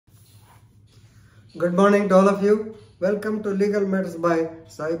Good morning to all of you. Welcome to Legal Matters by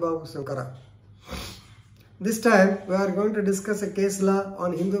Sai Babu Sankara. This time we are going to discuss a case law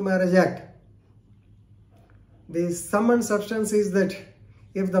on Hindu Marriage Act. The sum and substance is that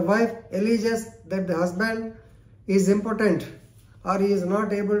if the wife alleges that the husband is impotent or he is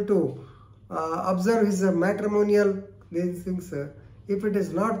not able to observe his matrimonial these things, if it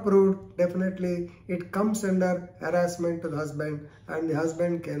is not proved, definitely it comes under harassment to the husband and the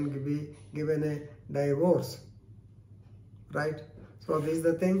husband can be given a divorce. Right? So this is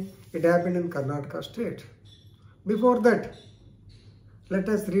the thing. It happened in Karnataka state. Before that, let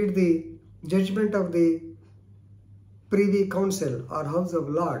us read the judgment of the Privy Council or House of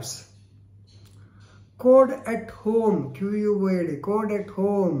Lords. Code at home, QUAD, code at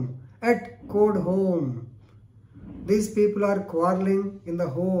home, at code home. These people are quarreling in the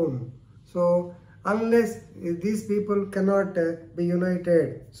home. So unless these people cannot be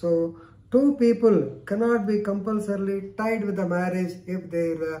united, so two people cannot be compulsorily tied with the marriage if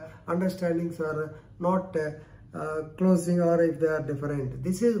their understandings are not closing or if they are different.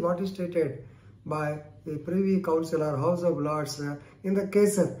 This is what is stated by the Privy Council or House of Lords in the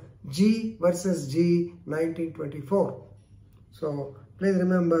case of G versus G 1924. So please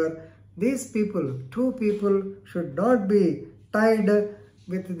remember, these people, two people should not be tied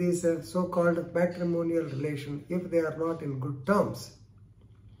with this so-called matrimonial relation if they are not in good terms.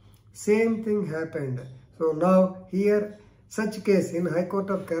 Same thing happened. So now here such case in High Court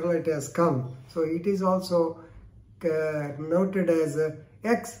of Kerala it has come. So it is also noted as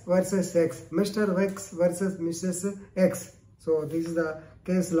X versus X, Mr. X versus Mrs. X. So this is the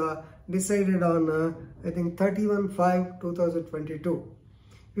case law decided on I think 31/5/2022.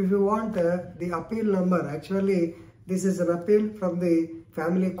 If you want the appeal number, actually this is an appeal from the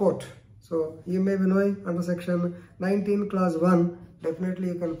family court. So you may be knowing under section 19 clause 1, definitely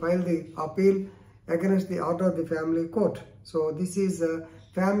you can file the appeal against the order of the family court. So this is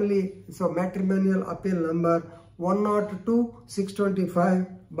family, so matrimonial appeal number 102/625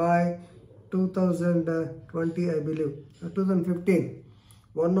 by 2020, I believe, 2015.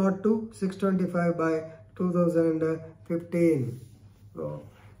 102/625 by 2015. So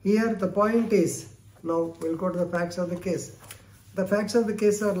here the point is, now we'll go to the facts of the case. The facts of the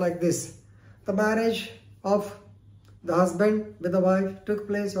case are like this. The marriage of the husband with the wife took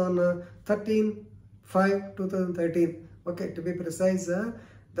place on 13/5/2013. Okay, to be precise,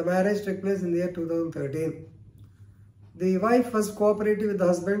 the marriage took place in the year 2013. The wife was cooperative with the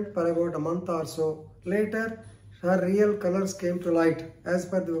husband for about a month or so. Later, her real colors came to light as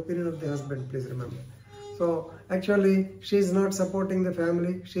per the opinion of the husband, please remember. So actually, she is not supporting the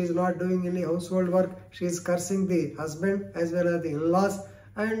family. She is not doing any household work. She is cursing the husband as well as the in-laws.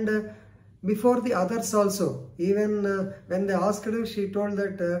 And before the others also, even when they asked her, she told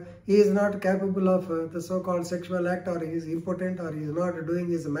that he is not capable of the so-called sexual act, or he is impotent, or he is not doing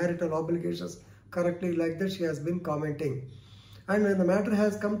his marital obligations correctly. Like that she has been commenting. And when the matter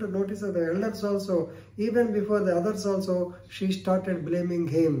has come to notice of the elders also, even before the others also, she started blaming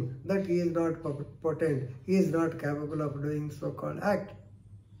him that he is not potent, he is not capable of doing so-called act.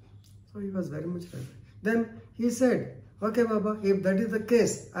 So he was very much angry. Then he said, okay Baba, if that is the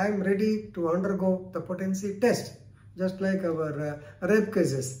case, I am ready to undergo the potency test. Just like our rape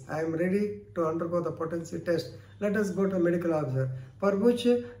cases, I am ready to undergo the potency test. Let us go to a medical officer, for which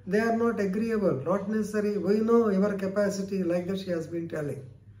they are not agreeable, not necessary. We know your capacity, like that she has been telling.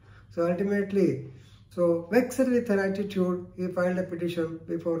 So ultimately, so vexed with her attitude, he filed a petition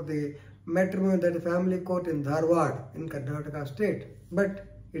before the matrimonial, that family court in Dharwad in Karnataka state. But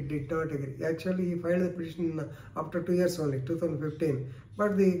it did not agree. Actually, he filed the petition after 2 years only, 2015.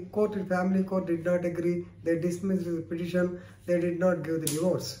 But the court, family court, did not agree. They dismissed the petition. They did not give the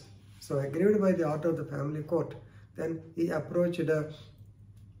divorce. So aggrieved by the order of the family court, then he approached the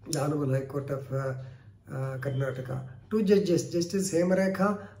Honorable High Court of Karnataka. Two judges, Justice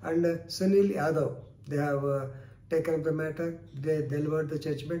Hemarekha and Sunil Yadav, they have taken up the matter. They delivered the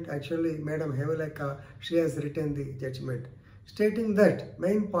judgment. Actually, Madam Hemarekha, she has written the judgment, stating that,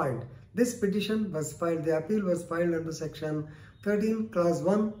 main point, this petition was filed, the appeal was filed under section 13 clause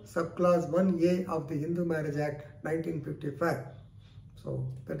 1 subclause 1A of the Hindu Marriage Act 1955. So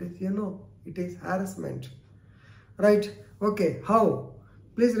that is, it is harassment. Right? Okay, how?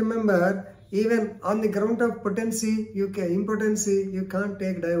 Please remember, even on the ground of impotency, you can't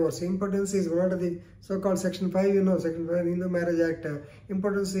take divorce. Impotency is one of the so-called section 5, section 5 Hindu Marriage Act.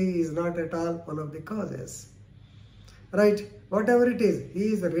 Impotency is not at all one of the causes. Right? Whatever it is,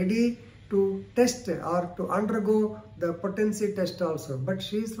 he is ready to test or to undergo the potency test also. But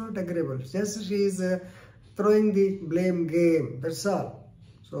she is not agreeable. Just she is throwing the blame game. That's all.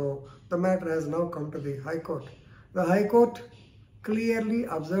 So the matter has now come to the High Court. The High Court clearly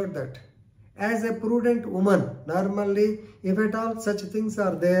observed that as a prudent woman, normally if at all such things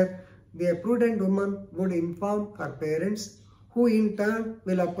are there, the prudent woman would inform her parents, who in turn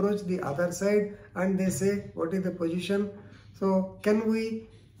will approach the other side and they say, what is the position? So can we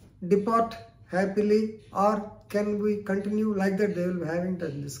depart happily or can we continue? Like that they will be having the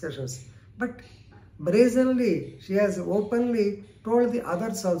discussions. But brazenly, she has openly told the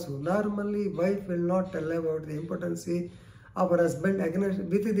others also. Normally, wife will not tell about the impotency of her husband against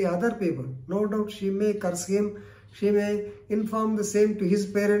with the other people. No doubt she may curse him, she may inform the same to his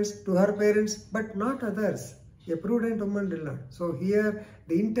parents, to her parents, but not others. A prudent woman will not. So here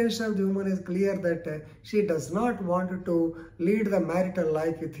the intention of the woman is clear that she does not want to lead the marital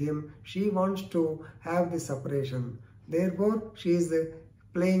life with him. She wants to have the separation. Therefore, she is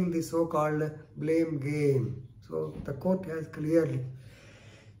playing the so-called blame game. So the court has clearly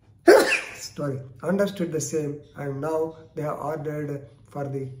understood the same, and now they have ordered for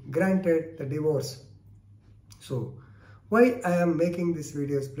the granted the divorce. So why I am making these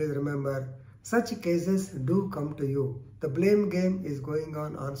videos, please remember, such cases do come to you. The blame game is going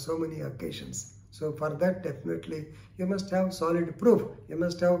on so many occasions. So for that, definitely you must have solid proof. You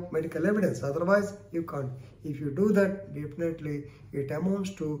must have medical evidence. Otherwise, you can't. If you do that, definitely it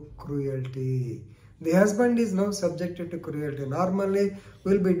amounts to cruelty. The husband is now subjected to cruelty. Normally,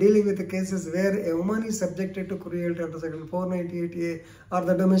 we will be dealing with the cases where a woman is subjected to cruelty under Section 498A or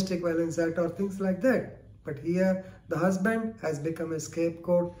the Domestic Violence Act or things like that. But here, the husband has become a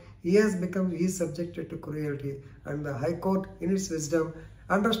scapegoat. He is subjected to cruelty, and the High Court, in its wisdom,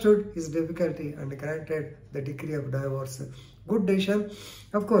 understood his difficulty and granted the decree of divorce. Good decision.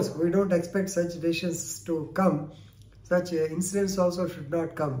 Of course, we don't expect such decisions to come. Such incidents also should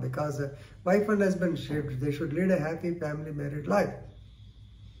not come, because wife and husband they should lead a happy family married life.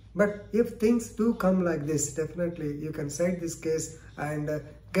 But if things do come like this, definitely you can cite this case and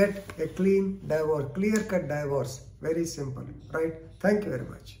get a clean divorce, clear-cut divorce. Very simple, right? Thank you very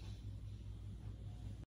much.